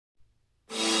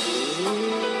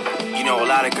know, a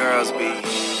lot of girls be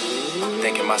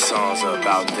thinking my songs are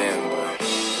about them, but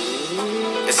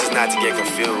this is not to get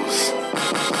confused.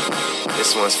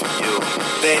 This one's for you.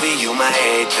 Baby, you my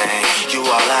everything. You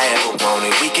all I ever wanted.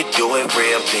 We could do it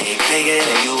real big, bigger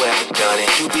than you ever done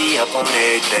it. You be up on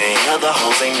everything. Other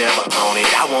hoes ain't never on it.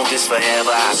 I want this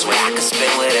forever. I swear I could spend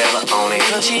whatever on it.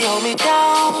 Cause she hold me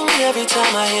down every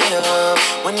time I hit her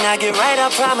up. When I get right,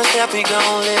 I promise that we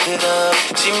gon' live it up.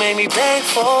 She made me beg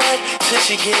for it till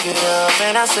she give it up.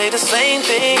 And I say the same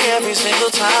thing every single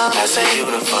time. I say you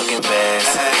the fucking best.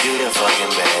 You the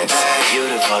fucking best. You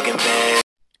the fucking best.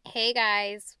 Hey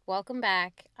guys, welcome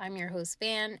back. I'm your host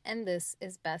Van, and this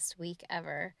is Best Week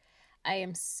Ever. I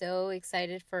am so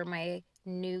excited for my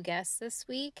new guest this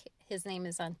week. His name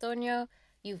is Antonio.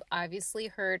 You've obviously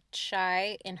heard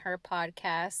Shy in her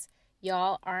podcast,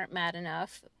 Y'all Aren't Mad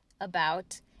Enough,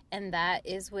 about, and that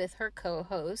is with her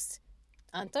co-host,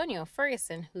 Antonio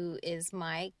Ferguson, who is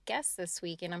my guest this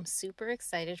week, and I'm super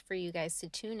excited for you guys to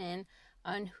tune in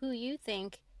on who we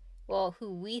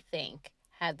think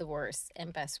had the worst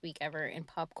and best week ever in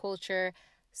pop culture.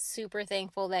 Super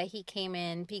thankful that he came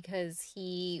in because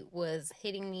he was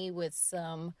hitting me with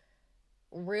some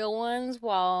real ones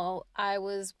while I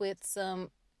was with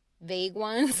some vague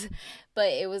ones. But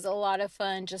it was a lot of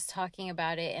fun just talking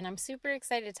about it, and I'm super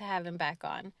excited to have him back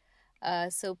on.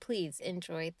 So please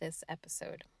enjoy this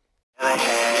episode.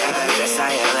 Yes, I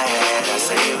am ahead. I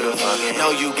say you the fucking. Know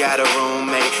you got a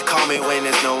roommate. Call me when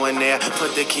there's no one there.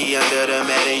 Put the key under the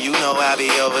mat and you know I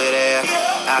be over there.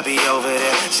 I be over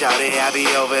there. Shout it, I be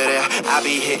over there. I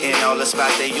be hitting all the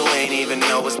spots that you ain't even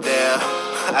know was there.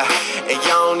 And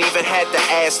you don't even have to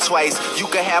ask twice. You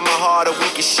can have my heart or we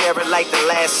can share it like the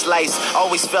last slice.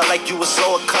 Always felt like you were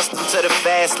so accustomed to the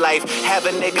fast life. Have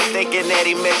a nigga thinking that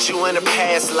he met you in a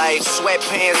past life.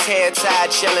 Sweatpants, hair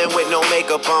tied, chilling with no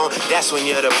makeup on. That's when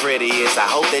you're the prettiest. I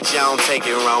hope that you don't take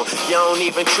it wrong. You don't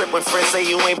even trip when friends say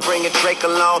you ain't bringing Drake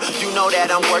along. You know that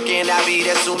I'm working, I'll be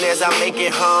there soon as I make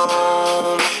it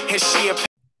home. And she a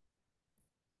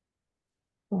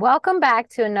Welcome back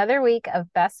to another week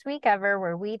of Best Week Ever,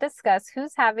 where we discuss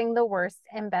who's having the worst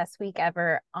and best week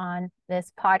ever on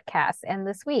this podcast. And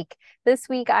this week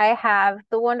I have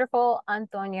the wonderful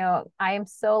Antonio. I am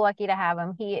so lucky to have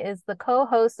him. He is the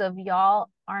co-host of Y'all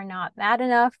Are Not Mad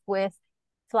Enough with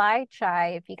Fly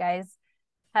Chai. If you guys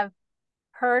have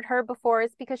heard her before,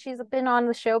 it's because she's been on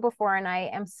the show before, and I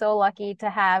am so lucky to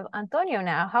have Antonio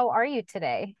now. How are you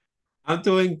today? I'm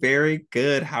doing very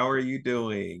good. How are you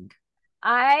doing?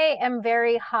 I am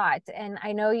very hot, and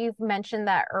I know you've mentioned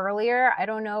that earlier. I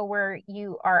don't know where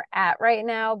you are at right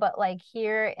now, but like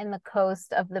here in the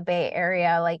coast of the Bay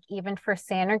Area, like even for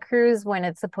Santa Cruz, when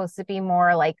it's supposed to be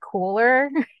more like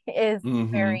cooler, is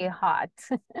very hot.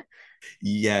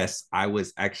 Yes, I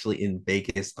was actually in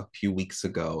Vegas a few weeks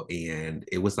ago and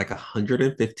it was like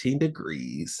 115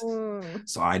 degrees.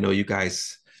 So I know you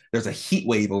guys, there's a heat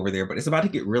wave over there, but it's about to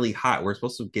get really hot. We're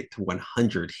supposed to get to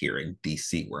 100 here in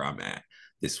DC where I'm at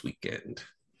this weekend.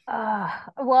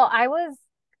 Well, I was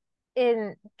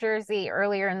in Jersey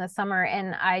earlier in the summer,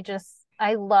 and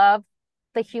I love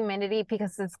the humidity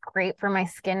because it's great for my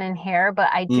skin and hair, but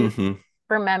I do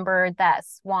remember that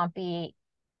swampy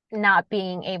not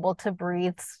being able to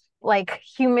breathe like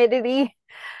humidity.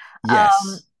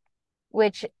 Yes.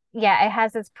 Which yeah, it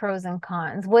has its pros and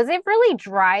cons. Was it really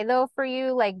dry though for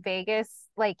you? Like Vegas,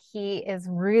 like heat is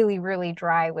really, really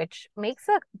dry, which makes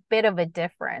a bit of a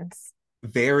difference.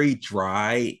 Very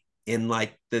dry. And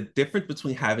like the difference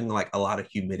between having like a lot of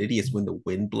humidity is when the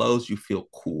wind blows, you feel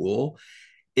cool.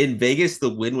 In Vegas,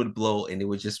 the wind would blow and it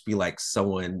would just be like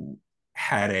someone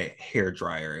had a hair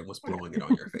dryer and was blowing it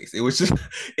on your face. It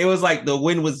was like the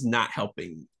wind was not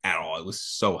helping at all. It was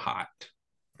so hot.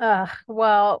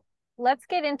 Well, let's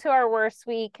get into our worst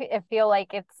week. I feel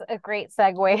like it's a great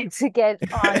segue to get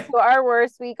on to our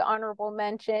worst week honorable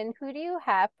mention. Who do you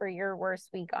have for your worst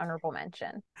week honorable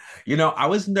mention? I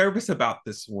was nervous about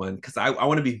this one because I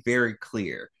want to be very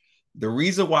clear. The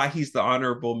reason why he's the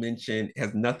honorable mention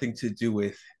has nothing to do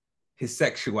with his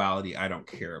sexuality. I don't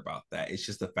care about that. It's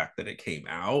just the fact that it came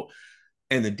out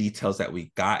and the details that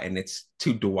we got. And it's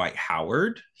to Dwight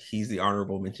Howard. He's the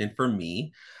honorable mention for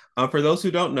me. For those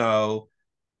who don't know,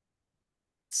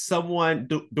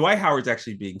 Dwight Howard's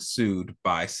actually being sued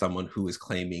by someone who is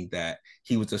claiming that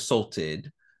he was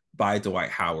assaulted by Dwight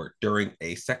Howard during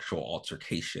a sexual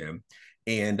altercation.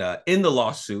 And in the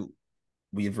lawsuit,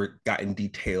 we've gotten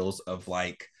details of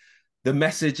like the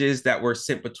messages that were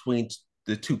sent between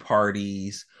the two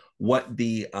parties, what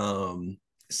the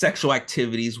sexual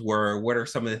activities were, what are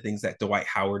some of the things that Dwight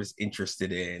Howard is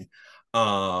interested in.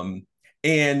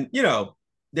 And,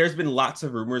 there's been lots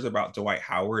of rumors about Dwight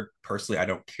Howard. Personally, I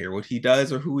don't care what he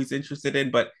does or who he's interested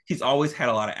in, but he's always had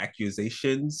a lot of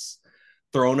accusations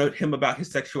thrown at him about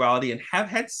his sexuality and have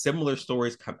had similar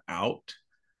stories come out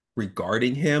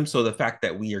regarding him. So the fact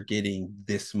that we are getting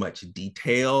this much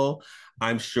detail,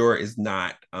 I'm sure is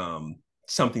not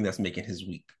something that's making his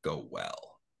week go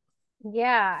well.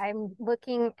 Yeah, I'm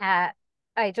looking at,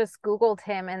 I just Googled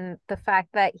him and the fact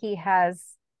that he has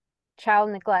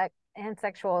child neglect and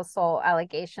sexual assault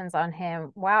allegations on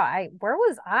him. Wow, where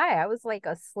was I? I was like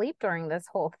asleep during this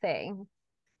whole thing.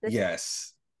 This is,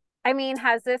 Yes. I mean,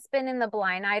 has this been in the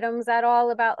blind items at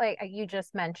all about like you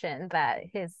just mentioned that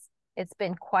his it's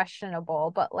been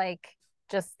questionable, but like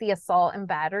just the assault and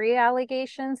battery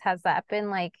allegations, has that been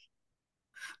like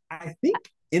I think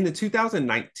in the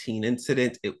 2019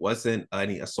 incident, it wasn't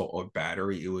any assault or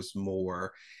battery. It was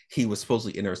more he was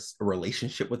supposedly in a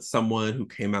relationship with someone who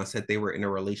came out and said they were in a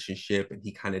relationship, and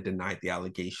he kind of denied the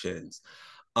allegations.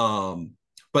 Um,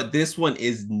 but this one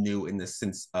is new in the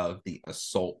sense of the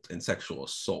assault and sexual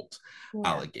assault yeah.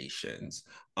 allegations.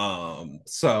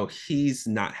 So he's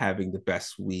not having the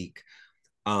best week.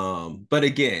 But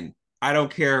again, I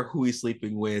don't care who he's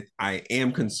sleeping with. I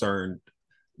am concerned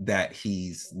that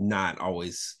he's not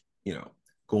always,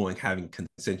 going having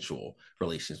consensual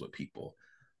relations with people.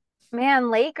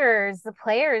 Man, Lakers, the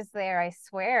players there, I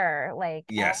swear, like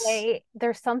Yes. LA,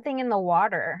 there's something in the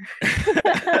water.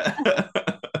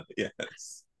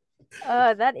 Yes.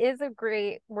 That is a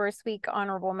great worst week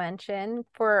honorable mention.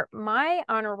 For my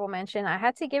honorable mention, I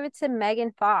had to give it to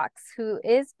Megan Fox, who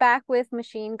is back with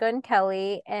Machine Gun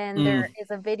Kelly, and there Mm,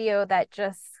 is a video that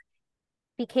just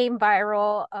became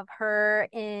viral of her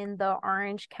in the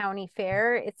Orange County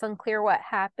Fair. It's unclear what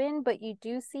happened, but you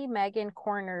do see Megan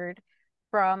cornered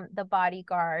from the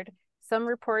bodyguard. Some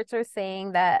reports are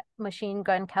saying that Machine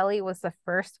Gun Kelly was the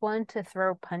first one to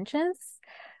throw punches.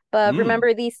 But mm,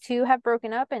 remember, these two have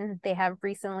broken up and they have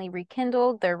recently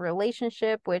rekindled their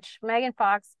relationship, which Megan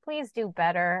Fox, please do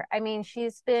better. I mean,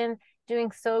 she's been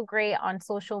doing so great on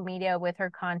social media with her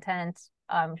content,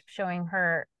 showing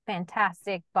her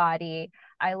fantastic body.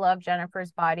 I love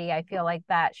Jennifer's body. I feel like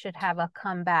that should have a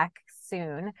comeback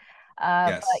soon.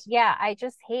 But yes. yeah, I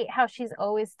just hate how she's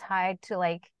always tied to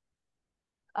like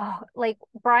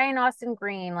Brian Austin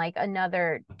Green, like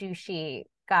another douchey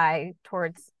guy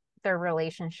towards their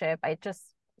relationship.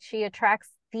 She attracts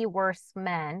the worst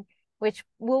men, which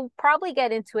we'll probably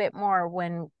get into it more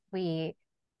when we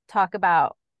talk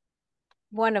about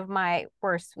one of my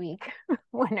worst week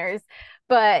winners.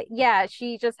 But yeah,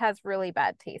 she just has really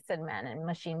bad taste in men, and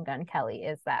Machine Gun Kelly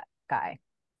is that guy.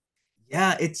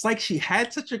 Yeah, it's like she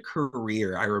had such a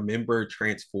career. I remember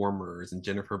Transformers and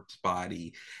Jennifer's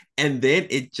Body, and then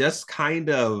it just kind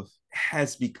of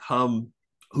has become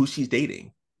who she's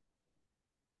dating.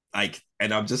 Like,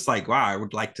 and I'm just like, wow, I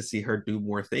would like to see her do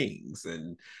more things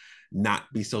and not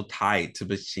be so tied to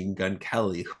Machine Gun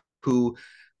Kelly, who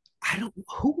I don't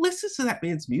who listens to that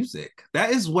man's music.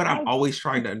 That is what I'm I always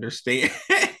trying to understand.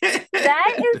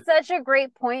 That is such a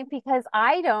great point because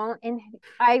I don't, and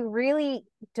I really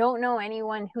don't know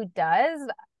anyone who does.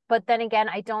 But then again,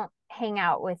 I don't hang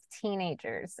out with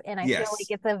teenagers, and I feel like Yes.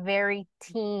 it's a very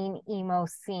teen emo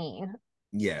scene.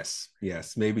 Yes,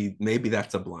 yes. Maybe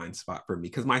that's a blind spot for me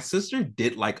because my sister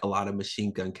did like a lot of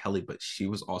Machine Gun Kelly, but she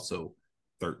was also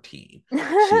 13.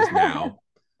 She is now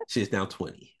she is now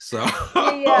 20. So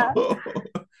Yeah,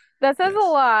 that says a yes.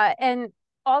 lot. And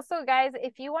also, guys,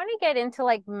 if you want to get into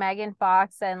like Megan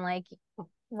Fox and like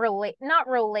not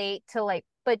relate to like,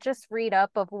 but just read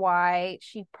up of why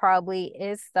she probably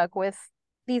is stuck with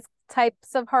these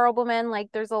types of horrible men. Like,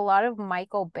 there's a lot of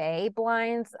Michael Bay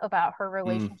blinds about her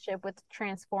Mm, relationship with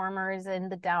Transformers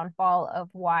and the downfall of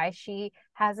why she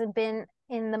hasn't been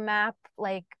in the map,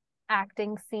 like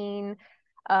acting scene.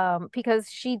 Because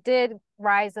she did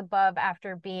rise above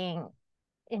after being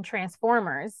in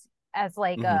Transformers as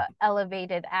like a mhm,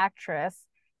 elevated actress.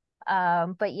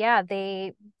 But yeah,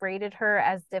 they rated her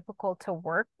as difficult to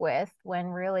work with when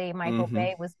really Michael mhm.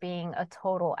 Bay was being a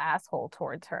total asshole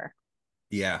towards her.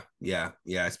 Yeah, yeah,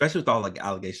 yeah. Especially with all the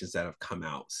allegations that have come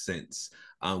out since.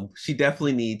 She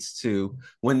definitely needs to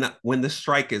when the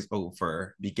strike is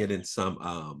over, be getting some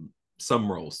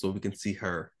roles so we can see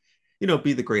her,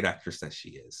 be the great actress that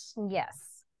she is.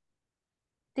 Yes.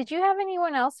 Did you have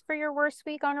anyone else for your worst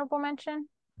week honorable mention?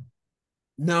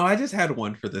 No, I just had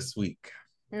one for this week.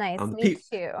 Nice, The me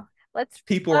too. Let's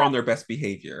people are on their best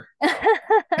behavior.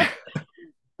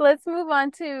 let's move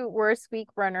on to worst week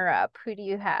runner up. Who do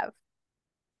you have?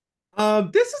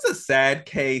 This is a sad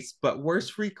case, but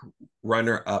worst week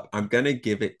runner up, I'm gonna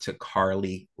give it to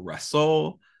Carly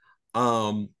Russell.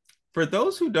 Um, For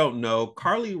those who don't know,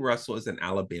 Carly Russell is an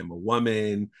Alabama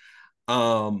woman.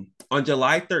 On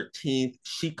July 13th,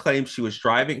 she claimed she was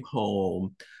driving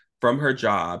home from her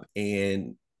job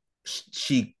and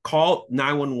she called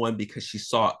 911 because she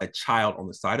saw a child on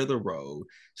the side of the road.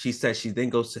 She said she then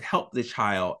goes to help the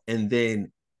child and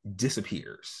then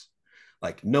disappears.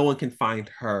 Like no one can find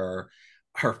her.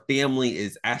 Her family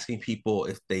is asking people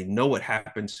if they know what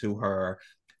happened to her.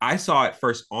 I saw it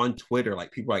first on Twitter.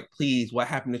 Like people were like, please, what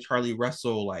happened to Charlie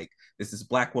Russell? Like, this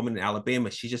Black woman in Alabama.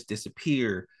 She just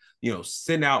disappeared.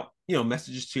 Send out,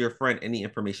 messages to your friend. Any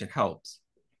information helps.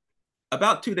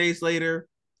 About 2 days later,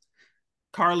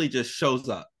 Carly just shows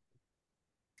up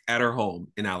at her home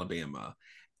in Alabama.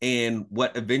 And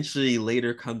what eventually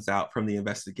later comes out from the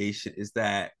investigation is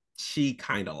that she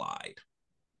kind of lied.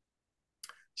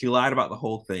 She lied about the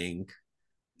whole thing.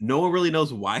 No one really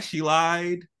knows why she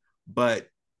lied, but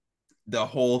the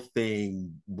whole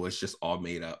thing was just all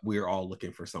made up. We were all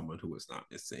looking for someone who was not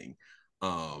missing.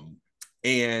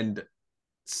 And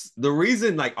the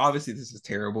reason, like, obviously this is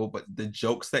terrible, but the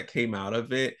jokes that came out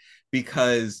of it,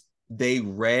 because they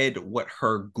read what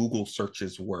her Google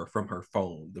searches were from her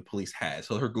phone, the police had.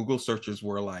 So her Google searches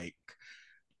were like,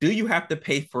 do you have to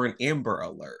pay for an Amber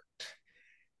Alert?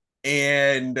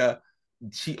 And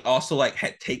she also like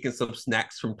had taken some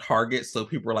snacks from Target. So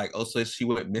people were like, oh, so she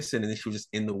went missing and then she was just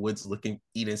in the woods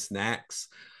eating snacks.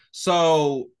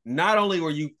 So not only were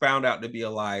you found out to be a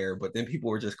liar, but then people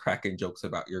were just cracking jokes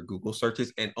about your Google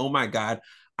searches. And oh my God,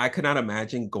 I could not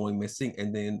imagine going missing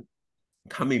and then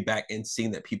coming back and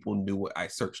seeing that people knew what I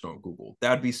searched on Google.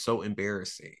 That would be so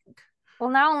embarrassing. Well,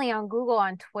 not only on Google,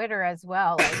 on Twitter as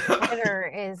well. Like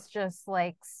Twitter is just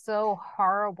like so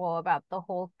horrible about the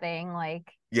whole thing.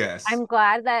 Like Yes. I'm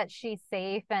glad that she's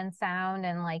safe and sound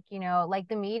and like, like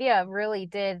the media really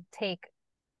did take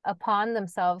upon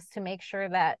themselves to make sure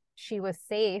that she was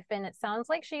safe. And it sounds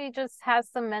like she just has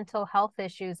some mental health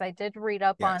issues. I did read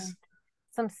up Yes. on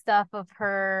some stuff of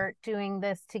her doing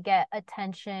this to get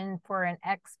attention for an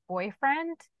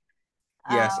ex-boyfriend.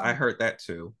 Yes, I Um, heard that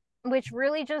too. which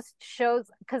really just shows,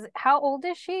 because how old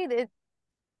is she?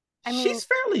 I mean, She's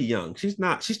fairly young. She's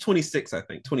 26, I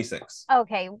think. 26.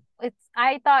 okay,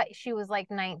 I thought she was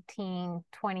like 19, Mm-hmm.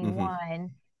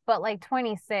 21, but like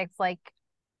 26, like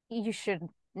you should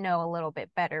know a little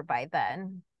bit better by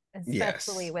then,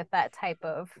 especially Yes. with that type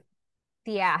of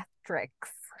theatrics.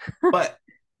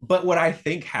 But what I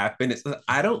think happened is that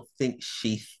I don't think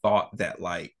she thought that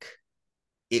like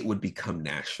it would become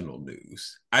national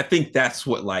news. I think that's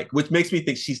what like, which makes me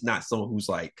think she's not someone who's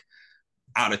like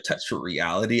out of touch with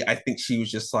reality. I think she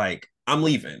was just like, I'm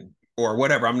leaving or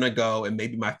whatever. I'm gonna go and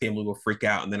maybe my family will freak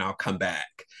out and then I'll come back.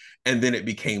 And then it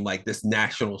became like this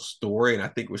national story. And I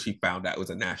think when she found out it was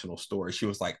a national story, she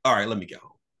was like, all right, let me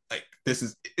go. Like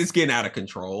it's getting out of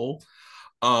control.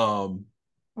 Um,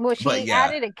 Well, but she yeah,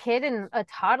 added a kid and a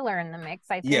toddler in the mix.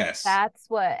 I think yes, that's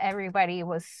what everybody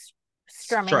was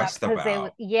strumming up stressed because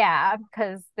about. yeah,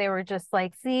 because they were just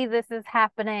like, see, this is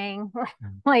happening.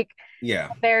 Like Yeah,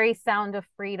 very Sound of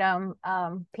Freedom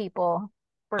people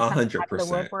were a coming hundred out of the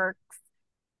percent. woodworks.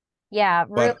 Yeah,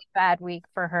 really But bad week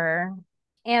for her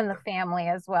and the family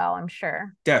as well, I'm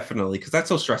sure. definitely, because that's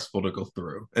so stressful to go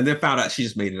through. And then found out she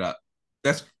just made it up.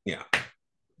 That's yeah,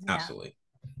 Yeah. absolutely.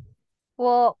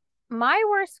 Well, my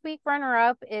worst week runner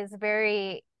up is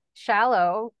very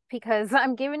shallow because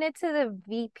I'm giving it to the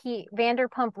VP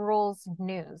Vanderpump Rules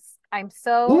news. I'm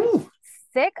so Ooh.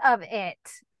 sick of it.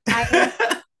 I'm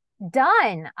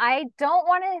done. I don't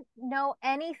want to know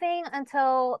anything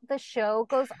until the show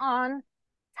goes on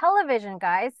television,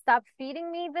 guys. Stop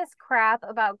feeding me this crap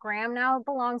about Graham now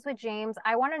belongs with James.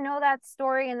 I want to know that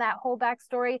story and that whole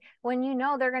backstory when you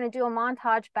know they're going to do a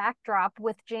montage backdrop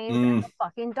with James and Mm, the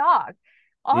fucking dog.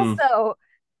 mm, Also,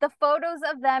 the photos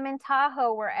of them in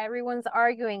Tahoe where everyone's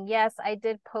arguing. Yes, I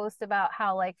did post about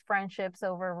how like friendships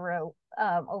over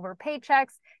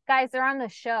paychecks. Guys, they're on the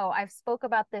show. I've spoke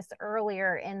about this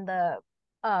earlier in the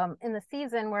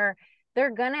season where they're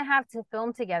gonna have to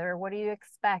film together. What do you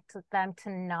expect them to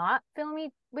not film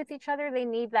with each other? They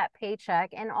need that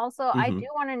paycheck. And also, I do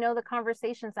mm-hmm, want to know the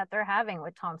conversations that they're having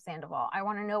with Tom Sandoval. I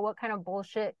want to know what kind of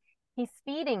bullshit he's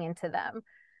feeding into them.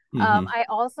 mm-hmm. I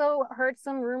also heard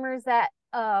some rumors that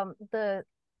the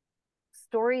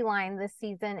storyline this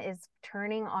season is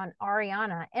turning on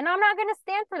Ariana. And I'm not going to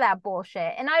stand for that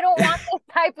bullshit. And I don't want this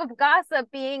type of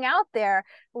gossip being out there.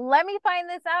 Let me find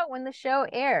this out when the show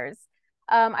airs.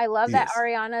 I love that Yes.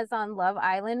 Ariana is on Love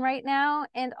Island right now.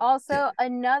 And Yeah. also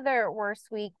another worst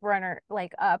week runner,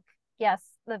 like up. Yes,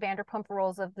 the Vanderpump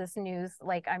Rules of this news.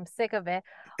 Like, I'm sick of it.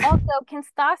 Also, can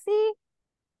Stassi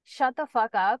shut the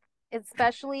fuck up?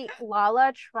 especially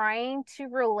Lala trying to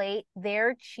relate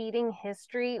their cheating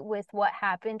history with what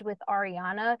happened with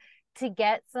Ariana to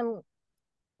get some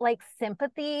like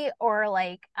sympathy or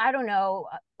like I don't know,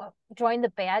 join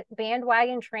the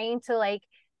bandwagon train to like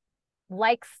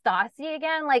Stassi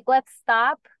again. Like, let's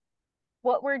stop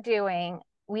what we're doing.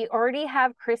 We already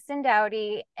have Kristen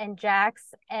Dowdy and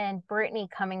Jax and Brittany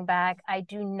coming back. I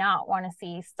do not want to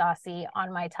see Stassi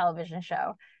on my television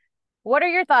show. What are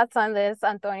your thoughts on this,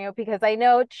 Antonio? Because I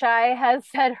know Chai has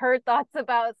said her thoughts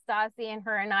about Stassi, and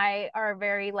her and I are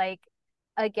very like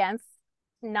against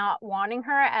not wanting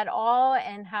her at all,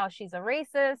 and how she's a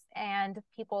racist, and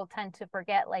people tend to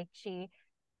forget like she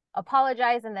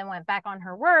apologized and then went back on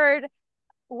her word.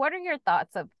 What are your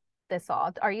thoughts of this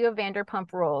all? Are you a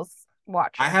Vanderpump Rules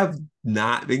I watcher? have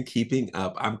not been keeping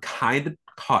up. I'm kind of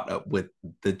caught up with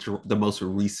the most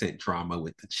recent drama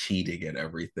with the cheating and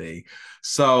everything.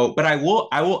 So, but I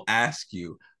will ask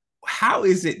you, how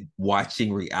is it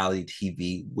watching reality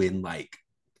TV when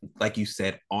like you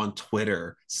said on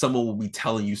Twitter, someone will be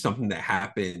telling you something that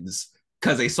happens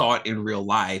because they saw it in real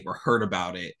life or heard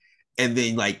about it, and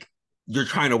then like you're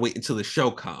trying to wait until the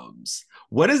show comes.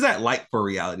 What is that like for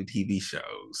reality TV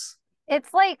shows?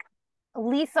 It's like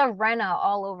Lisa Renna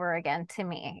all over again to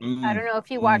me. I don't Mm, know if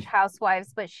you watch mm,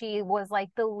 Housewives, but she was like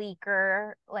the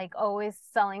leaker, like always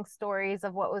selling stories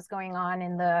of what was going on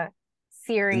in the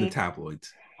in the series.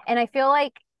 tabloids. And I feel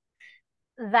like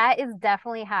that is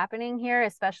definitely happening here,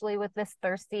 especially with this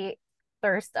thirsty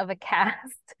thirst of a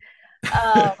cast.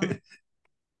 Um,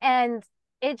 and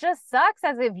it just sucks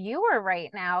as a viewer right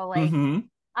now. Like, Mm-hmm.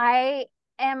 I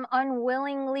am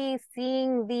unwillingly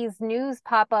seeing these news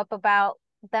pop up about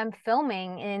them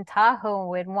filming in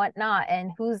Tahoe and whatnot,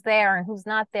 and who's there and who's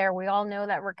not there. We all know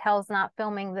that Raquel's not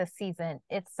filming this season.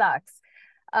 It sucks.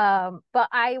 But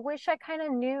I wish I kind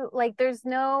of knew, like, there's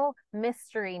no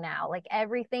mystery now. Like,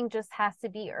 everything just has to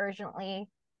be urgently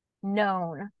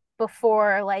known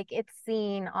before like it's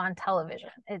seen on television.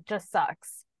 It just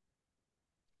sucks.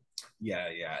 Yeah,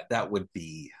 yeah, that would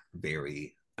be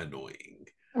very annoying.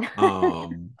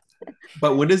 Um,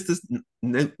 but when does this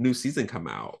new season come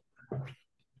out?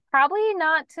 Probably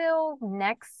not till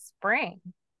next spring.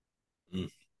 Mm,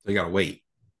 so you gotta wait.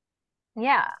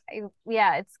 Yeah,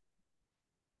 yeah, it's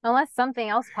unless something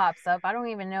else pops up. I don't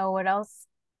even know what else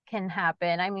can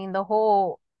happen. I mean, the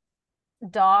whole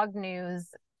dog news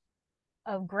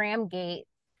of Graham Gate,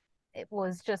 it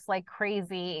was just like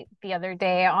crazy the other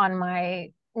day on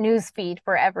my news feed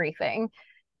for everything.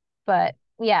 But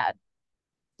yeah,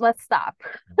 let's stop.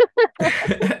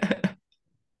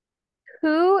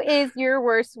 Who is your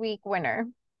worst week winner?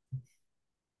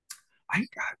 I feel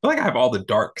like I have all the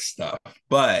dark stuff,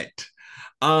 but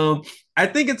um, I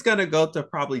think it's gonna go to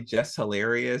probably Just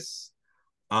Hilarious.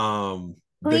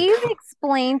 The Please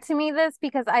explain to me this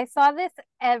because I saw this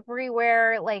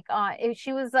everywhere. Like,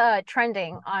 she was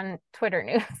trending on Twitter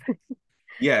news.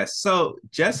 Yeah, so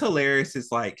Jess Hilarious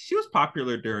is like she was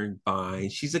popular during Vine.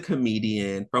 She's a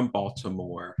comedian from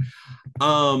Baltimore.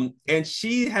 And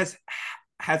she has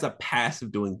a past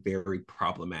of doing very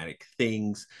problematic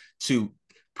things. To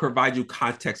provide you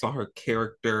context on her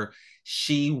character,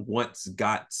 she once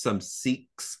got some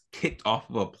Sikhs kicked off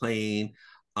of a plane,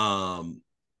 um,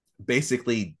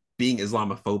 basically being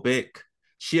Islamophobic.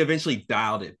 She eventually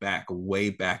dialed it back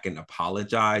way back and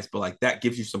apologized, but like that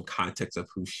gives you some context of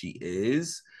who she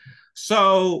is.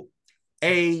 So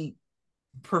a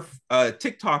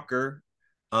TikToker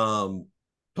um,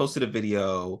 posted a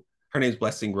video. Her name's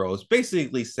Blessing Rose,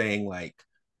 basically saying like,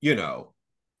 you know,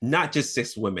 not just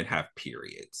cis women have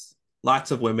periods.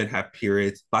 Lots of women have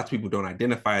periods. Lots of people don't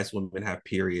identify as women have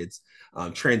periods.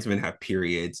 Trans men have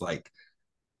periods. Like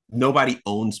nobody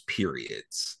owns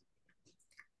periods.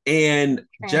 And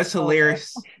just Transphobic.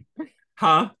 hilarious,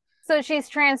 huh? So she's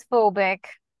transphobic.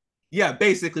 Yeah,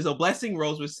 basically. So Blessing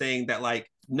Rose was saying that like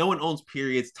no one owns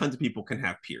periods, tons of people can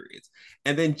have periods.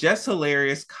 And then Jess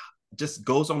Hilarious just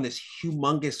goes on this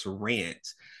humongous rant,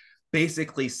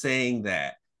 basically saying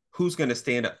that who's gonna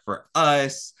stand up for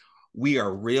us? We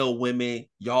are real women.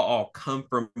 Y'all all come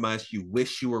from us. You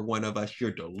wish you were one of us.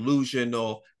 You're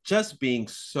delusional. Just being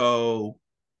so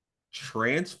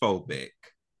transphobic,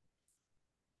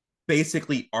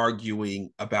 basically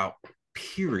arguing about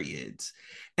periods.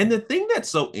 And the thing that's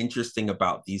so interesting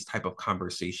about these type of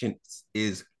conversations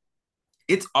is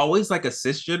it's always like a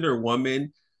cisgender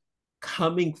woman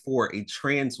coming for a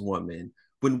trans woman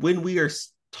when we are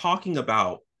talking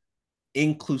about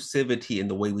inclusivity in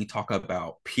the way we talk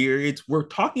about periods, we're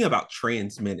talking about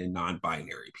trans men and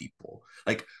non-binary people.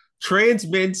 Like trans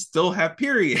men still have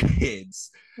periods.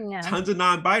 Yeah. Tons of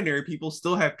non-binary people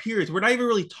still have periods. We're not even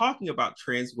really talking about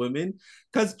trans women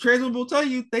because trans women will tell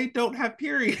you they don't have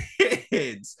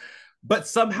periods. But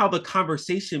somehow the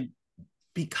conversation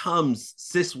becomes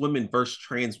cis women versus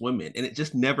trans women, and it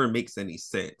just never makes any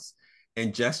sense.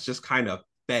 And Jess just kind of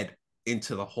fed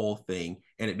into the whole thing,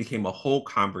 and it became a whole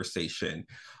conversation.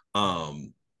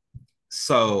 Um,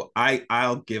 so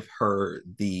I'll give her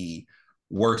the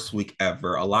worst week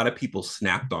ever. A lot of people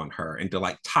snapped on her, and to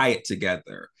like tie it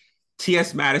together,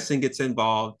 T.S. Madison gets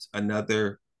involved,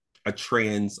 another a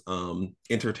trans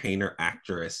entertainer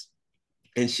actress,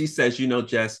 and she says, you know,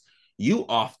 Jess, you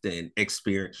often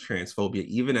experience transphobia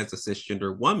even as a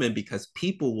cisgender woman because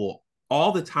people will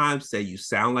all the time say you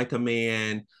sound like a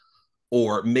man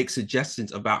or make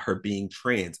suggestions about her being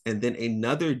trans. And then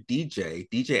another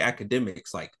DJ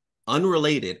Academics, like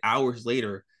unrelated, hours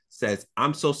later, says,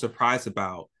 I'm so surprised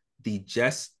about the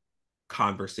Jess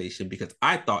conversation because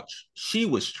I thought she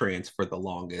was trans for the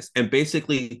longest, and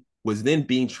basically was then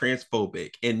being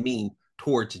transphobic and mean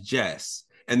towards Jess.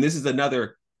 And this is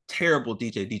another terrible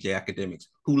DJ Academics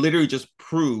who literally just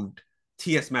proved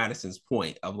T.S. Madison's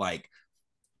point of like,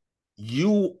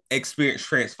 you experience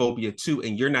transphobia too,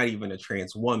 and you're not even a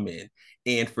trans woman.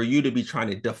 And for you to be trying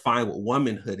to define what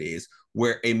womanhood is,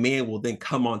 where a man will then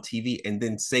come on TV and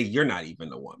then say you're not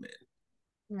even a woman,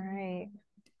 Right.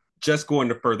 just going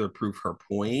to further prove her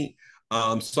point.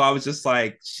 So I was just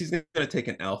like, she's going to take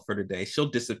an L for today. She'll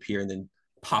disappear and then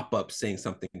pop up saying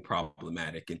something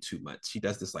problematic in 2 months. She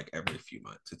does this like every few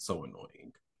months. It's so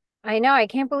annoying. I know. I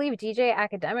can't believe DJ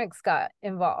Academics got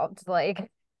involved,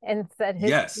 like, and said his two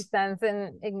Yes. cents.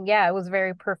 And yeah, it was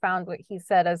very profound what he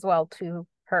said as well to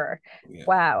her. Yeah.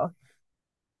 Wow.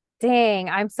 Dang,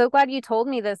 I'm so glad you told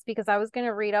me this because I was going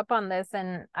to read up on this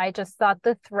and I just thought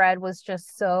the thread was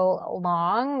just so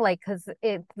long. Like, because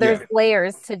there's Yeah.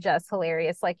 layers to Just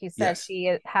Hilarious. Like you said, Yes.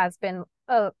 she has been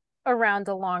around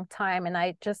a long time and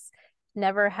I just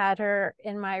never had her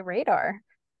in my radar.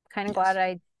 Kind of glad Yes.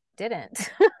 I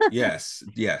didn't. Yes.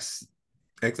 Yes.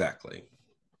 Exactly.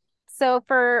 So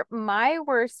for my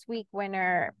worst week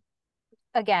winner,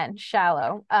 again,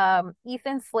 shallow.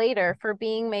 Ethan Slater for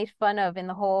being made fun of in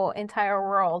the whole entire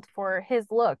world for his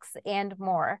looks and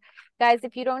more. Guys,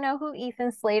 if you don't know who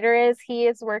Ethan Slater is, he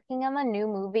is working on the new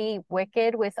movie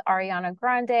Wicked with Ariana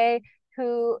Grande,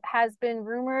 who has been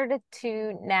rumored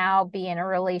to now be in a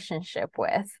relationship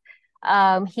with.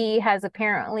 He has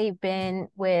apparently been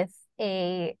with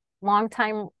a long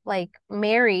time, like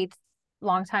married,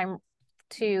 long time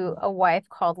to a wife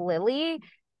called Lily,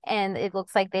 and it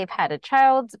looks like they've had a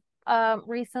child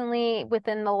recently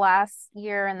within the last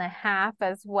year and a half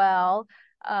as well.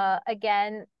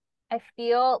 Again, I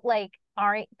feel like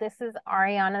this is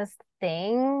Ariana's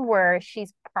thing where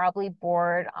she's probably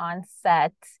bored on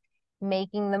set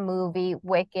making the movie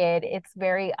Wicked. It's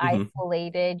very Mm-hmm.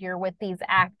 isolated. You're with these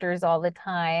actors all the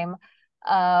time.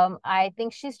 I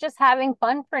think she's just having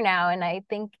fun for now, and I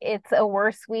think it's a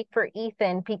worse week for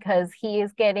Ethan because he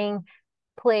is getting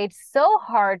played so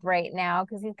hard right now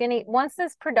because he's gonna once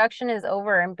this production is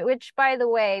over, and which by the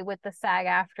way, with the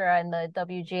SAG-AFTRA and the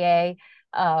WGA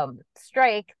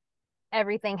strike,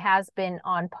 everything has been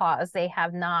on pause. They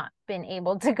have not been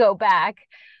able to go back.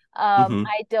 Mm-hmm.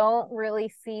 I don't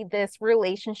really see this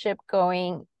relationship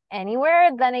going anywhere.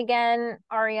 Then again,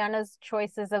 Ariana's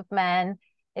choices of men.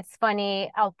 It's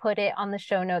funny. I'll put it on the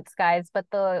show notes, guys. But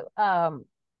the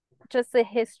just the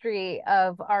history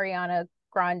of Ariana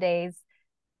Grande's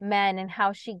men and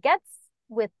how she gets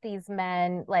with these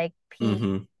men like Pete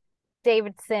Mm-hmm.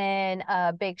 Davidson,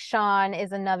 Big Sean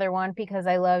is another one because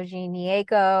I love Jean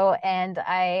Diego, and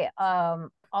I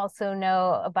also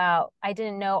know about I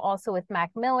didn't know also with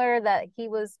Mac Miller that he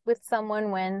was with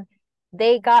someone when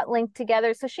they got linked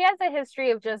together. So she has a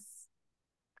history of just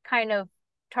kind of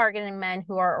targeting men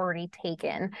who are already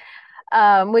taken,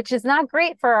 which is not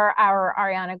great for our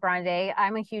Ariana Grande.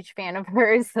 I'm a huge fan of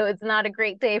hers, so it's not a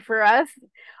great day for us.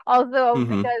 Also,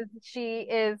 Mm-hmm.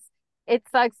 because it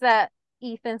sucks that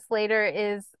Ethan Slater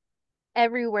is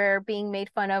everywhere being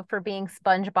made fun of for being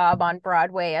SpongeBob on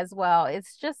Broadway as well.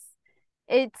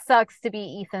 It sucks to be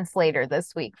Ethan Slater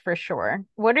this week for sure.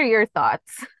 What are your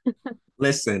thoughts?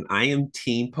 Listen, I am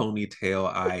team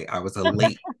ponytail. I was a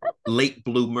late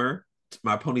bloomer.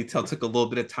 My ponytail took a little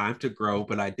bit of time to grow,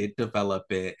 but I did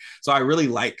develop it. So I really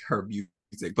like her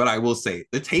music. But I will say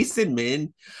the taste in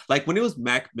men, like when it was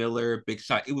Mac Miller, Big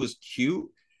Shot, it was cute.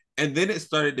 And then it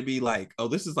started to be like, oh,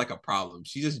 this is like a problem.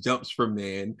 She just jumps for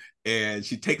men and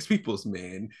she takes people's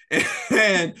men.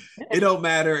 And it don't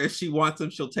matter if she wants them,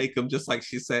 she'll take them, just like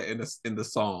she said in the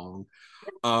song.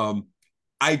 Um,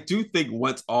 I do think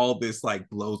once all this like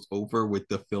blows over with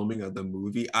the filming of the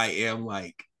movie, I am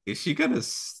like, is she gonna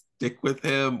stick with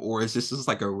him or is this just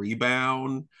like a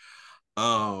rebound?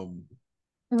 Um,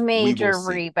 we will Major see.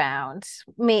 rebound.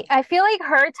 Me, I feel like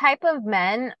her type of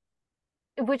men,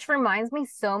 which reminds me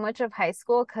so much of high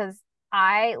school because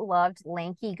I loved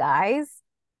lanky guys.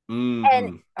 And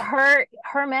Hmm.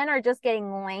 her men are just getting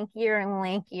lankier and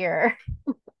lankier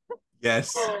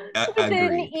Yes, within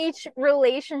agreed. each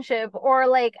relationship, or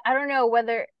like I don't know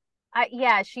whether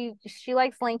yeah, she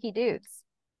likes lanky dudes.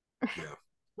 Yeah.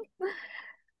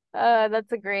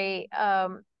 That's a great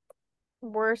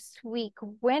worst week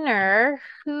winner.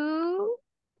 Who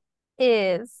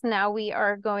is now we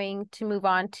are going to move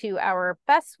on to our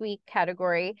best week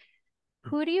category.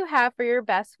 Who do you have for your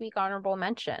best week honorable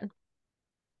mention?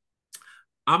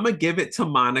 I'm gonna give it to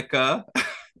Monica.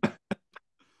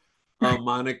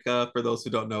 Monica, for those who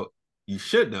don't know, you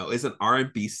should know, is an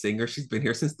R&B singer. She's been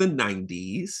here since the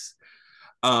 90s.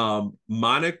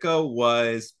 Monica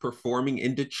was performing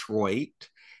in Detroit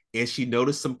and she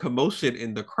noticed some commotion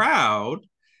in the crowd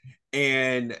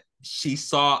and she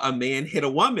saw a man hit a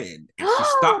woman and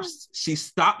she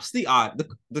stops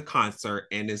the concert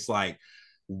and is like,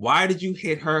 why did you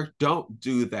hit her? Don't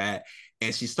do that.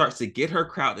 And she starts to get her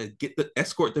crowd to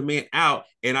escort the man out,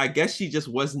 and I guess she just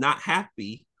was not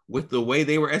happy with the way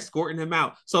they were escorting him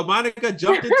out, so Monica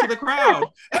jumped into the crowd.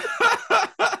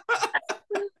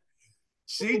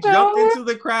 She jumped No. into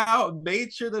the crowd,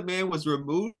 made sure the man was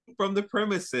removed from the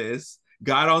premises,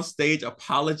 got on stage,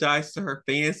 apologized to her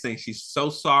fans, saying she's so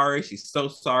sorry. She's so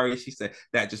sorry. She said,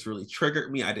 that just really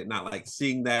triggered me. I did not like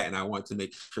seeing that. And I want to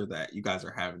make sure that you guys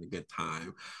are having a good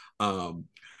time. Um,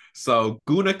 so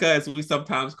Gunica, as we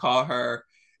sometimes call her,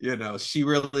 she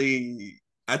really,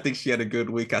 I think she had a good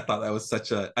week. I thought that was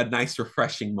such a nice,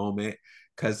 refreshing moment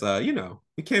because,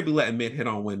 we can't be letting men hit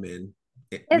on women.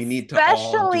 We need to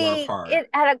all do our Especially part. it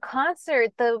at a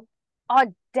concert, the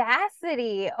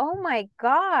audacity. Oh my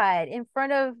God. In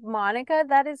front of Monica,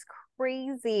 that is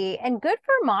crazy. And good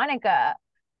for Monica.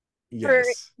 For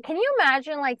Yes. can you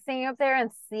imagine like sitting up there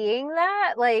and seeing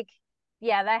that? Like,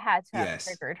 yeah, that had to have Yes.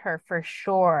 triggered her for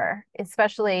sure,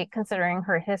 especially considering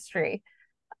her history.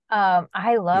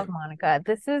 I love Yeah. Monica.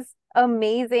 This is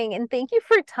amazing. And thank you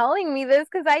for telling me this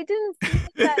because I didn't see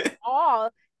this at all.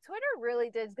 Twitter really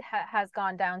did has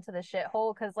gone down to the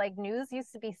shithole because like news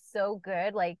used to be so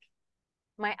good. Like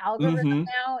my algorithm Hmm.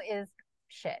 now is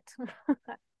shit.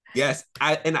 Yes.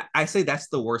 I say that's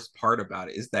the worst part about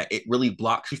it is that it really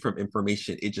blocks you from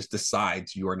information. It just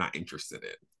decides you are not interested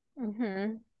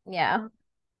Hmm. Yeah.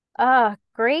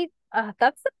 Great.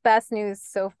 That's the best news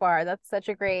so far. That's such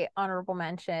a great honorable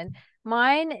mention.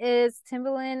 Mine is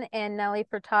Timbaland and Nelly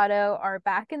Furtado are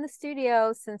back in the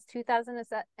studio since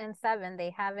 2007.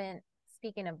 They haven't,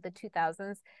 speaking of the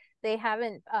 2000s, they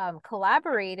haven't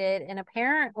collaborated. And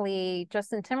apparently,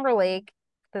 Justin Timberlake,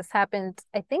 this happened,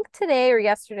 I think today or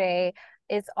yesterday,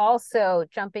 is also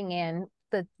jumping in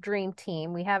the dream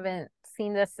team. We haven't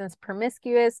seen this since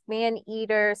Promiscuous, Man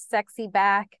Eater, Sexy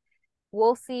Back.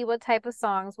 We'll see what type of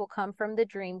songs will come from the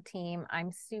dream team.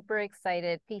 I'm super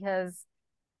excited because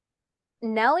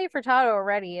Nelly Furtado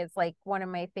already is like one of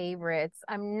my favorites.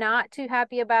 I'm not too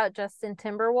happy about Justin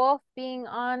Timberwolf being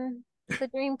on the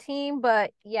dream team,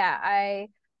 but yeah, I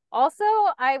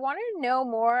wanted to know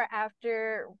more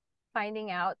after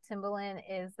finding out Timbaland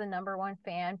is the number one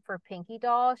fan for Pinky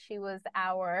Doll. She was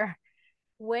our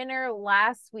winner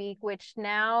last week, which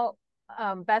now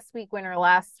best week winner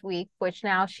last week, which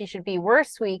now she should be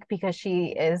worst week because she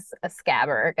is a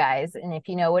scabber, guys. And if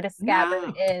you know what a it. scabber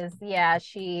No. is, yeah,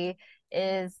 she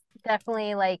is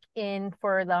definitely like in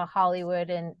for the Hollywood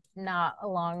and not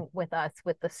along with us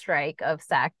with the strike of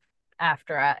SAG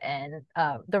AFTRA and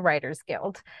the Writers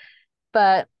Guild.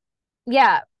 But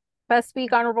yeah, best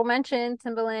week honorable mention,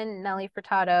 Timbaland, Nelly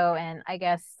Furtado, and I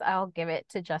guess I'll give it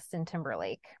to Justin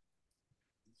Timberlake.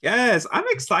 Yes, I'm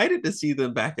excited to see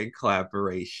them back in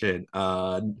collaboration.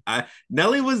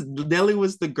 Nelly was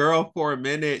the girl for a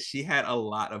minute. She had a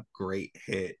lot of great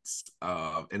hits,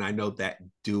 and I know that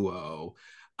duo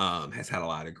has had a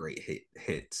lot of great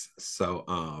hits. So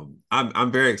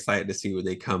I'm very excited to see what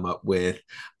they come up with.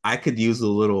 I could use a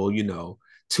little,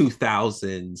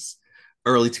 2000s,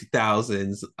 early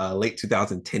 2000s, late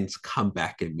 2010s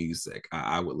comeback in music.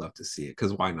 I would love to see it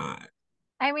because why not?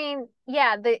 I mean,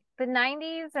 yeah, the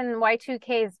 90s and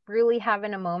Y2K is really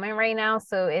having a moment right now,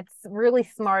 so it's really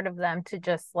smart of them to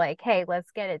just like, hey,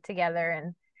 let's get it together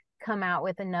and come out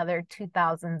with another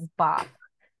 2000s bop.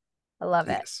 I love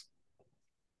it. Yes.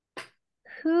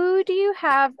 Who do you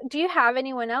have? Do you have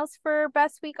anyone else for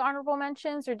best week honorable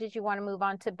mentions, or did you want to move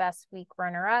on to best week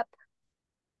runner up?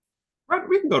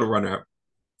 We can go to runner up.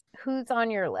 Who's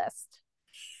on your list?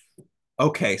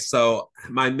 Okay, so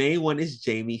my main one is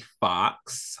Jamie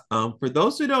Foxx. For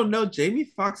those who don't know,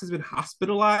 Jamie Foxx has been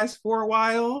hospitalized for a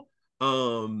while.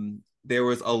 There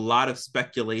was a lot of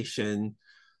speculation,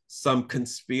 some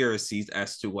conspiracies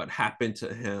as to what happened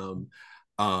to him.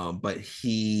 But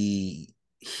he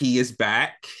is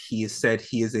back. He has said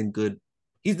he is in good.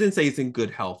 He didn't say he's in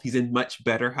good health. He's in much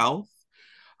better health.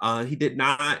 He did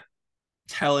not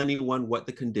tell anyone what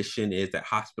the condition is that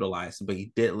hospitalized him, but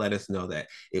he did let us know that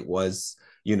it was,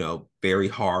 very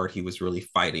hard. He was really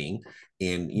fighting,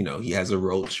 and he has a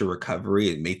road to recovery.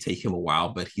 It may take him a while,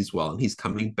 but he's well and he's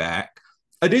coming back.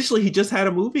 Additionally, he just had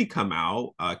a movie came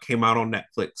out on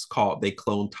Netflix called They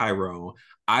Cloned Tyrone.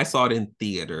 I saw it in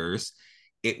theaters.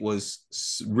 It was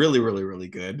really, really, really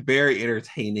good. Very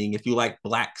entertaining. If you like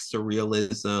black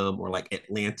surrealism or like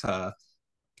Atlanta,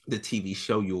 the TV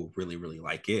show, you'll really, really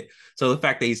like it. So the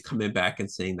fact that he's coming back and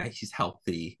saying that he's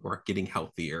healthy or getting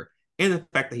healthier, and the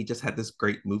fact that he just had this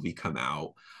great movie come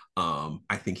out,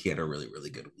 I think he had a really,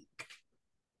 really good week.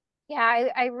 Yeah,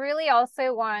 I really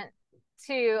also want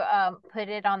to put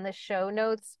it on the show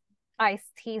notes,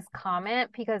 Ice-T's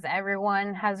comment, because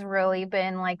everyone has really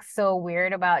been like so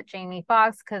weird about Jamie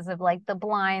Foxx because of like the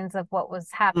blinds of what was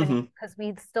happening, Mm-hmm. because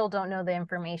we still don't know the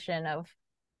information of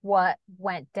what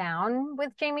went down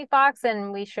with Jamie Foxx,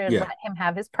 and we should Yeah. let him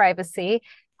have his privacy.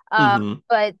 Mm-hmm.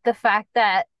 But the fact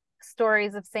that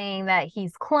stories of saying that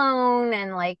he's clone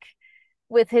and like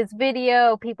with his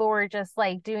video, people were just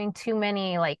like doing too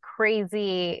many like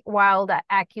crazy, wild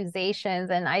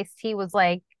accusations. And Ice-T was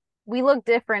like, we look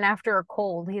different after a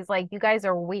cold. He's like, you guys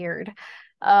are weird.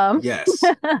 Um, Yes.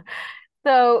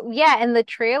 so yeah, and the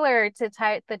trailer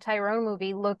to the Tyrone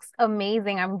movie looks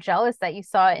amazing. I'm jealous that you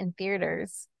saw it in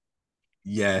theaters.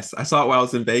 Yes. I saw it while I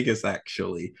was in Vegas,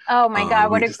 actually. Oh my God,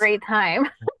 what We a just great time.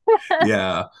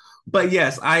 Yeah. But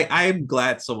yes, I'm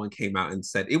glad someone came out and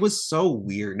said it was so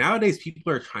weird. Nowadays,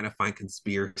 people are trying to find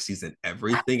conspiracies in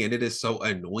everything, and it is so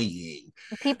annoying.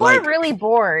 People are Like, really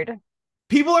bored.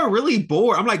 people are really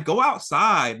bored. I'm like, go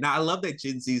outside. Now, I love that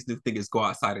Gen Z's new thing is go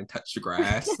outside and touch the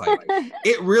grass. Like,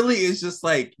 it really is just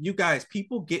like, you guys,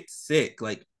 people get sick.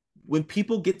 Like, when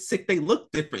people get sick, they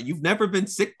look different. You've never been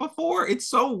sick before. It's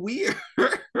so weird.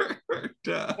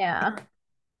 Yeah,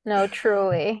 no,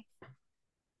 truly.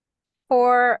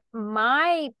 For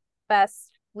my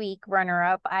best week runner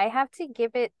up, I have to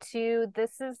give it to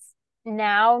this is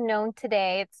now known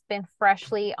today. It's been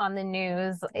freshly on the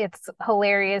news. It's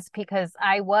hilarious because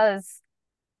it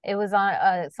was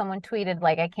on, someone tweeted,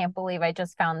 like, I can't believe I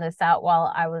just found this out while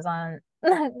I was on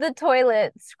the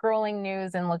toilet scrolling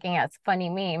news and looking at funny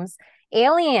memes.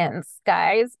 Aliens,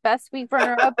 guys. Best week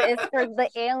runner up is for the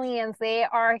aliens. They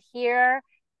are here.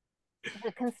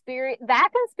 The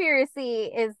conspiracy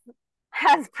is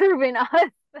has proven us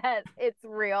that it's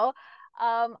real.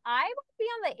 I would be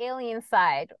on the alien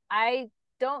side. I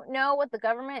don't know what the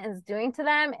government is doing to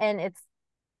them, and it's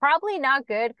probably not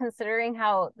good considering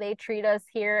how they treat us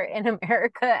here in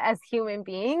America as human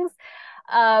beings.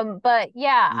 But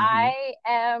yeah, Mhm. I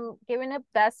am giving a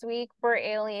best week for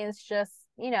aliens. Just,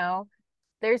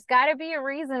 there's got to be a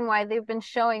reason why they've been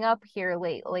showing up here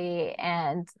lately,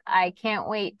 and I can't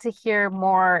wait to hear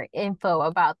more info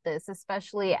about this,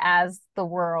 especially as the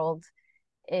world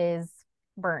is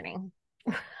burning.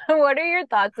 What are your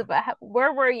thoughts about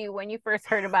where were you when you first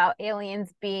heard about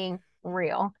aliens being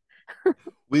real?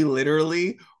 We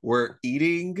literally were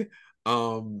eating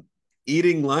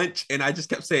lunch, and I just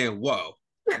kept saying, whoa,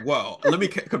 let me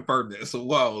confirm this.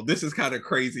 Whoa, this is kind of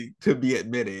crazy to be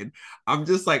admitted. I'm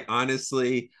just like,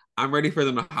 honestly, I'm ready for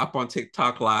them to hop on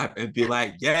TikTok live and be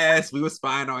like, yes, we were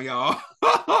spying on y'all.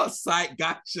 Sight,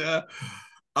 gotcha.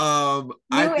 I New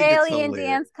think it's alien hilarious.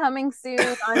 dance coming soon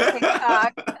on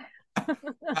TikTok.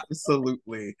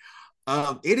 Absolutely.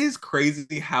 It is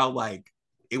crazy how like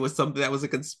it was something that was a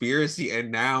conspiracy, and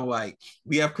now like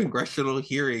we have congressional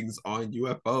hearings on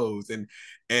UFOs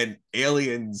and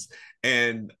aliens,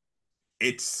 and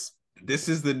it's this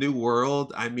is the new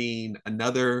world. I mean,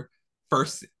 another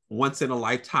first once in a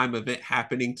lifetime event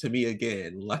happening to me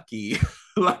again. Lucky,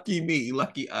 lucky me,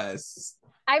 lucky us.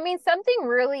 I mean, something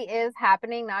really is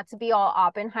happening, not to be all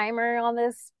Oppenheimer on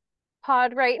this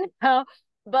pod right now,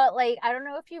 but like, I don't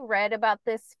know if you read about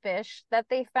this fish that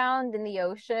they found in the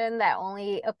ocean that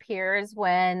only appears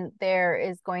when there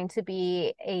is going to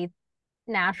be a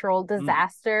natural Mm.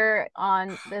 disaster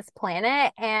on this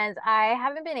planet. And I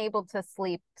haven't been able to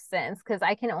sleep since because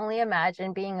I can only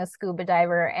imagine being a scuba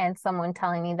diver and someone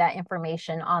telling me that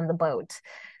information on the boat.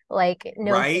 Like,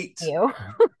 no, thank Right? you.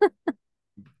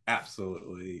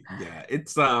 Absolutely. Yeah.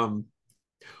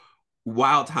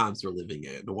 Wild times we're living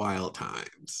in. Wild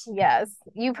times. Yes,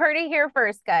 you've heard it here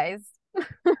first, guys.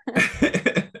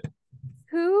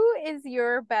 Who is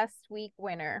your best week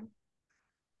winner?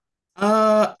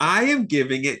 I am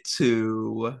giving it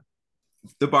to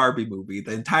the Barbie movie,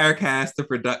 the entire cast, the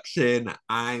production.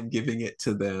 I'm giving it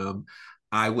to them.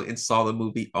 I went and saw the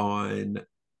movie on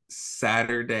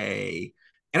Saturday,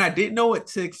 and I didn't know what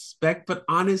to expect, but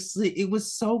honestly, it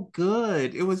was so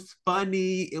good. It was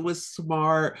funny, it was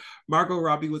smart. Margot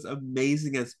Robbie was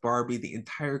amazing as Barbie. The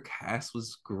entire cast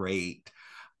was great.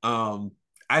 Um,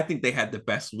 I think they had the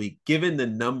best week. Given the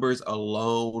numbers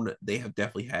alone, they have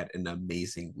definitely had an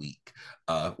amazing week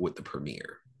with the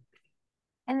premiere.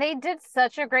 And they did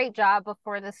such a great job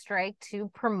before the strike to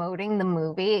promoting the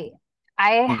movie.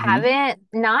 I Mm-hmm. haven't,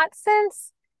 not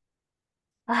since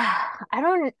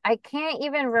I can't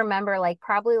even remember, like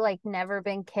probably like Never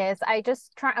Been Kissed.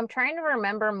 I'm trying to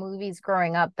remember movies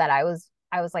growing up that I was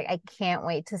like, I can't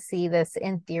wait to see this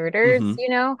in theaters, Mm-hmm. you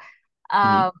know? Mm-hmm.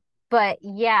 Um, but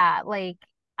yeah, like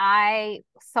I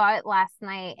saw it last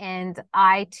night and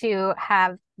I too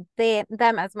have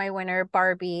them as my winner,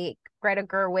 Barbie, Greta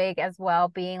Gerwig as well,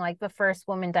 being like the first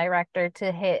woman director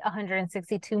to hit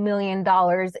 $162 million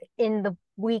in the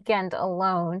weekend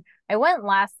alone. I went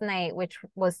last night, which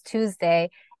was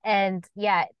Tuesday, and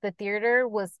yeah, the theater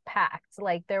was packed.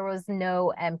 Like there was no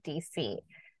empty seat.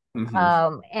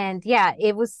 Mm-hmm. And yeah,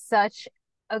 it was such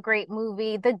a great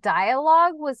movie. The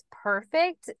dialogue was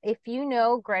perfect. If you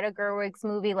know Greta Gerwig's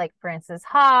movie like Frances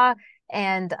Ha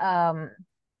and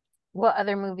what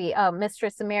other movie?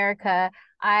 Mistress America.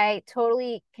 I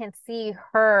totally can see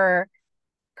her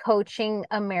coaching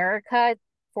America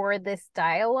for this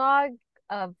dialogue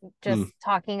of just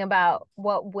talking about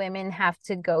what women have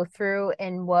to go through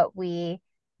and what we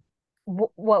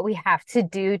have to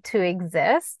do to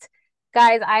exist.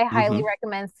 Guys, I highly Mm-hmm.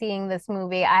 recommend seeing this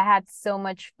movie. I had so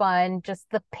much fun, just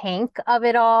the pink of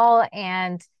it all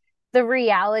and the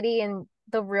reality in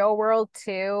the real world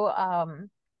too.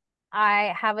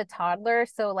 I have a toddler,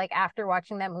 so like after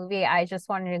watching that movie, I just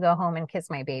wanted to go home and kiss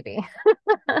my baby.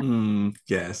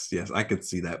 Yes, yes, I could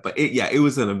see that. But yeah, it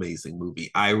was an amazing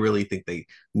movie. I really think they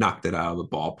knocked it out of the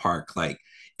ballpark. Like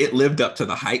it lived up to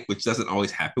the hype, which doesn't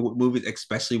always happen with movies,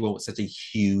 especially when with such a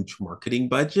huge marketing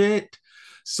budget.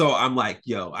 So I'm like,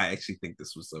 yo, I actually think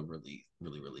this was a really,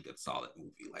 really, really good, solid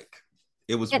movie. Like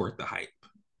it was And, worth the hype.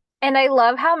 and I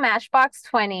love how Matchbox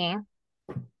 20,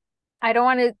 I don't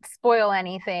want to spoil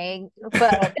anything,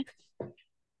 but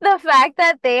the fact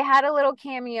that they had a little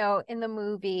cameo in the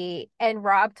movie and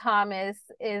Rob Thomas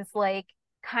is like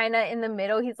kind of in the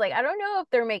middle. He's like, I don't know if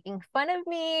they're making fun of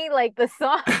me, like the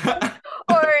song,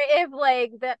 or if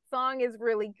like that song is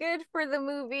really good for the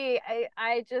movie.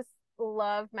 I just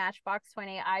love Matchbox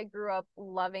 20. I grew up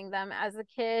loving them as a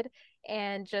kid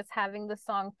and just having the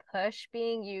song Push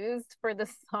being used for the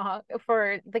song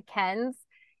for the Kens,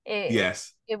 it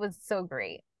Yes, it was so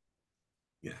great.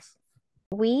 yes.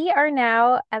 We are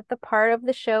now at the part of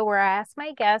the show where I ask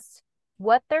my guests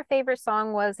what their favorite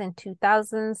song was in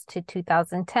 2000s to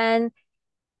 2010.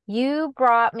 You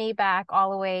brought me back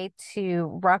all the way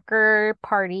to Rucker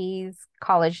Party's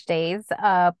college days.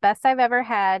 Best I've ever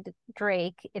had,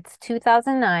 Drake. It's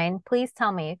 2009. Please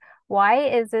tell me, why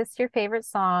is this your favorite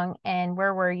song and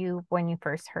where were you when you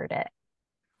first heard it?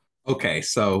 Okay,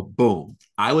 so boom.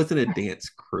 I was in a dance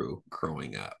crew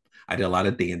growing up. I did a lot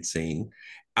of dancing.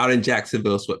 Out in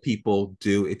Jacksonville is what people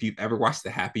do. If you've ever watched The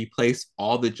Happy Place,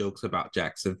 all the jokes about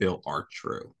Jacksonville are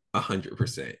true,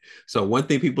 100%. So one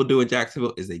thing people do in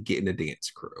Jacksonville is they get in a dance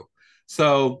crew.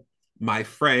 So my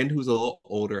friend, who's a little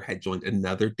older, had joined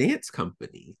another dance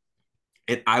company,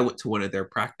 and I went to one of their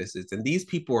practices. And these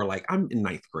people are like, I'm in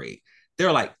ninth grade.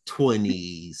 They're like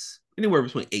 20s, anywhere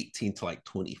between 18 to like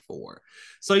 24.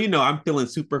 So, I'm feeling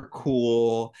super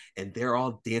cool and they're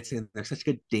all dancing. They're such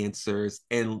good dancers.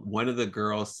 And one of the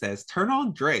girls says, Turn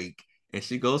on Drake. And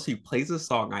she plays a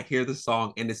song. I hear the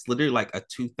song, and it's literally like a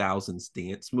 2000s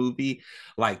dance movie.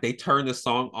 Like they turn the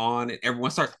song on, and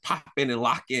everyone starts popping and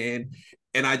locking.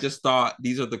 And I just thought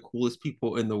these are the coolest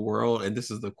people in the world, and this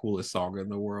is the coolest song in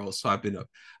the world. So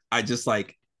I just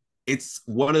like, it's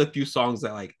one of the few songs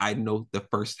that like I know the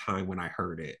first time when I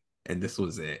heard it, and this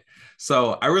was it.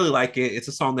 So I really like it. It's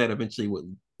a song that eventually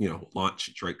would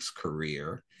launch Drake's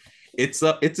career. It's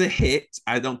a hit.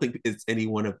 I don't think it's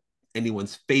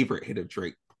anyone's favorite hit of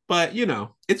Drake, but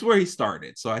it's where he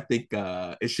started. So I think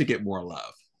it should get more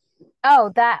love.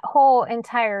 Oh, that whole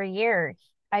entire year.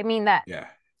 I mean, that Yeah.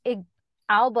 it,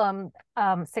 album,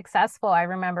 Successful, I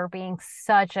remember being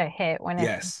such a hit when it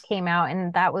Yes. came out,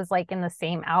 and that was like in the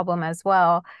same album as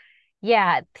well.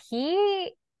 Yeah,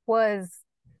 he was.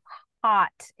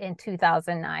 hot in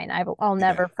 2009. I'll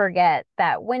never forget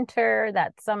that winter,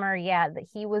 that summer. Yeah, that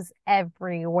he was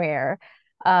everywhere.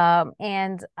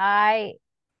 And I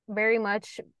very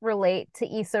much relate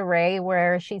to Issa Rae,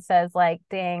 where she says, like,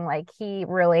 dang, like he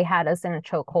really had us in a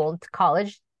chokehold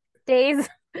college days.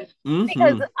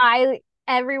 Because Mm-hmm.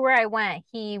 everywhere I went,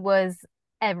 he was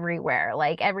everywhere.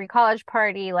 Like every college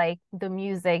party, like the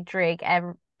music, Drake,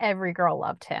 every girl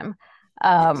loved him.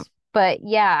 Yes. But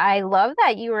yeah, I love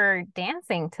that you were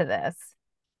dancing to this.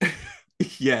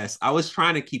 Yes, I was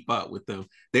trying to keep up with them.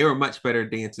 They were much better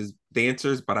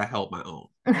dancers, but I held my own.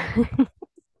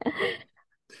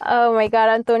 Oh my God,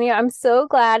 Antonio, I'm so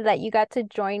glad that you got to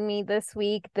join me this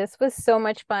week. This was so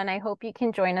much fun. I hope you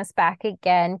can join us back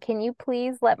again. Can you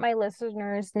please let my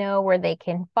listeners know where they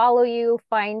can follow you,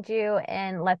 find you,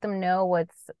 and let them know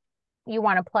what's you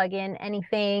want to plug in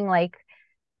anything? Like,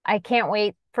 I can't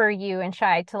wait for you and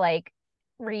Shai to like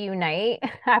reunite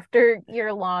after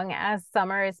your long ass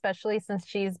summer, especially since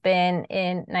she's been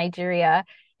in Nigeria.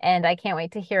 And I can't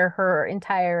wait to hear her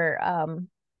entire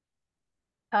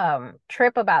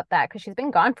trip about that because she's been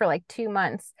gone for like 2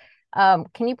 months.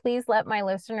 Can you please let my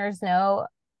listeners know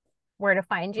where to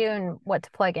find you and what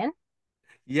to plug in?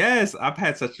 Yes, I've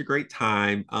had such a great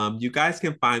time. You guys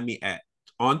can find me at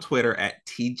on Twitter at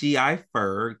TGI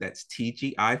Ferg. That's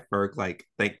TGI Ferg, like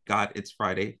thank God it's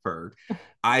Friday Ferg.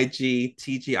 IG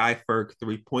TGI Ferg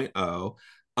 3.0.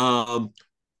 Um,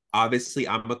 Obviously,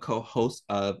 I'm a co-host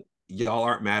of Y'all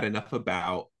Aren't Mad Enough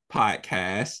About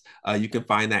podcast. You can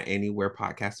find that anywhere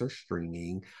podcasts are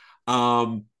streaming.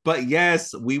 But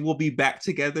yes, we will be back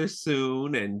together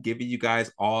soon and giving you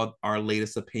guys all our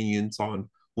latest opinions on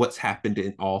what's happened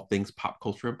in all things pop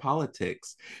culture and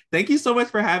politics. Thank you so much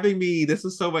for having me. This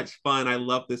is so much fun. I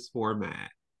love this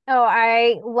format. Oh,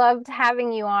 I loved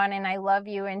having you on and I love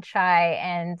you and Chai.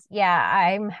 And yeah,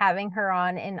 I'm having her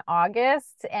on in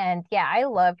August. And yeah, I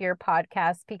love your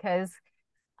podcast because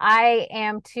I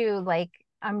am too, like,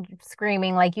 I'm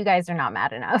screaming like you guys are not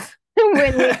mad enough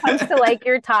when it comes to like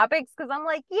your topics. Cause I'm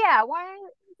like, yeah, why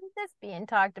isn't this being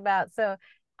talked about? So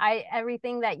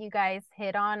everything that you guys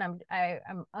hit on, I'm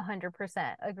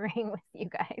 100% agreeing with you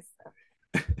guys.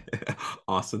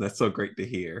 Awesome. That's so great to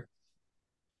hear.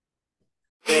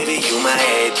 Baby, you my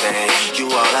everything. You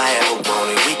all I ever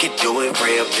wanted. We could do it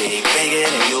real big, bigger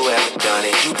than you ever done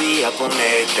it. You be up on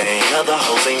everything. Other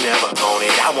hoes ain't never on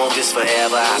it. I want this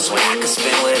forever. I swear I could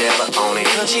spend whatever on it.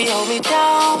 Cause she hold me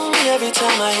down every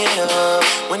time I hit her up.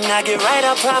 When I get right,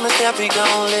 I promise that we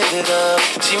gon' live it up.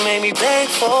 She made me beg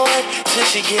for it till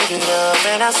she give it up.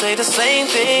 And I say the same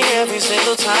thing every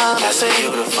single time. I say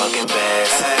you the fucking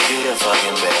best. You the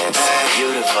fucking best. You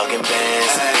the fucking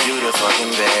best. You the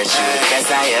fucking best. You the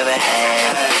best I ever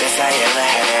had, best I ever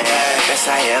had, best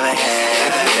I ever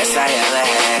had, best I ever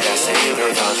had. I say you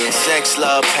the fucking sex,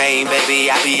 love, pain,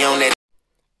 baby. I be on that.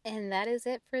 And that is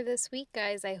it for this week,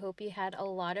 guys. I hope you had a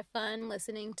lot of fun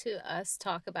listening to us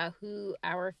talk about who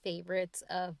our favorites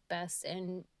of best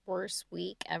and worst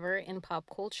week ever in pop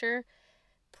culture.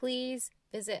 Please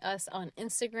visit us on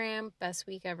Instagram, Best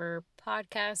Week Ever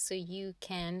Podcast, so you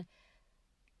can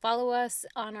follow us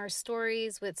on our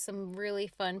stories with some really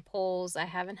fun polls. I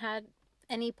haven't had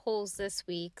any polls this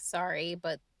week, sorry,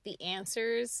 but the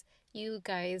answers you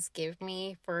guys give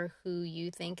me for who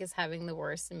you think is having the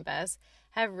worst and best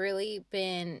have really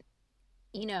been,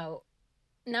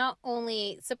 not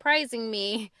only surprising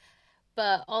me,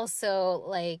 but also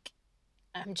like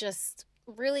I'm just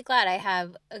really glad I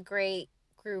have a great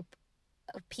group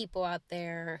of people out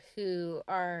there who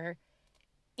are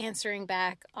answering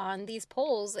back on these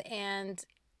polls and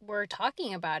we're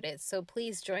talking about it. So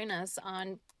please join us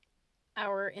on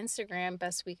our Instagram,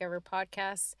 Best Week Ever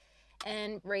Podcast,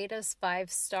 and rate us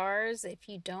 5 stars. If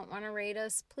you don't want to rate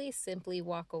us, please simply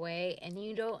walk away and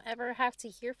you don't ever have to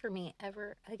hear from me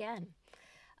ever again.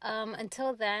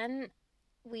 Until then,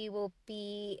 we will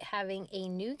be having a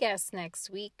new guest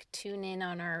next week. Tune in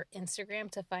on our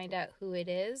Instagram to find out who it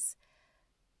is.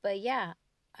 But yeah,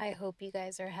 I hope you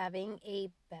guys are having a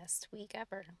best week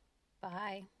ever.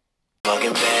 Bye.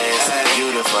 Fucking best, you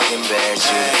the fucking best,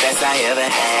 you the best I ever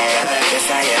had,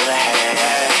 best I ever had,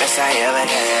 best I ever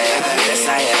had, best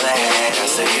I ever had. I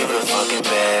said you the fucking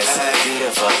best, you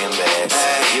the fucking best,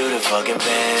 you the fucking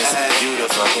best, you the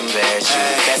fucking best, you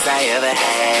the best I ever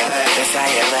had, best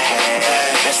I ever had,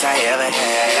 best I ever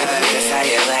had, best I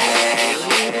ever had.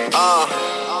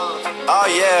 Oh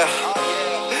yeah.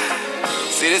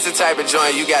 See, this is the type of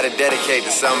joint you gotta dedicate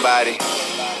to somebody.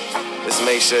 Let's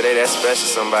make sure they that special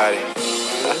somebody.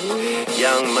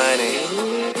 Young Money.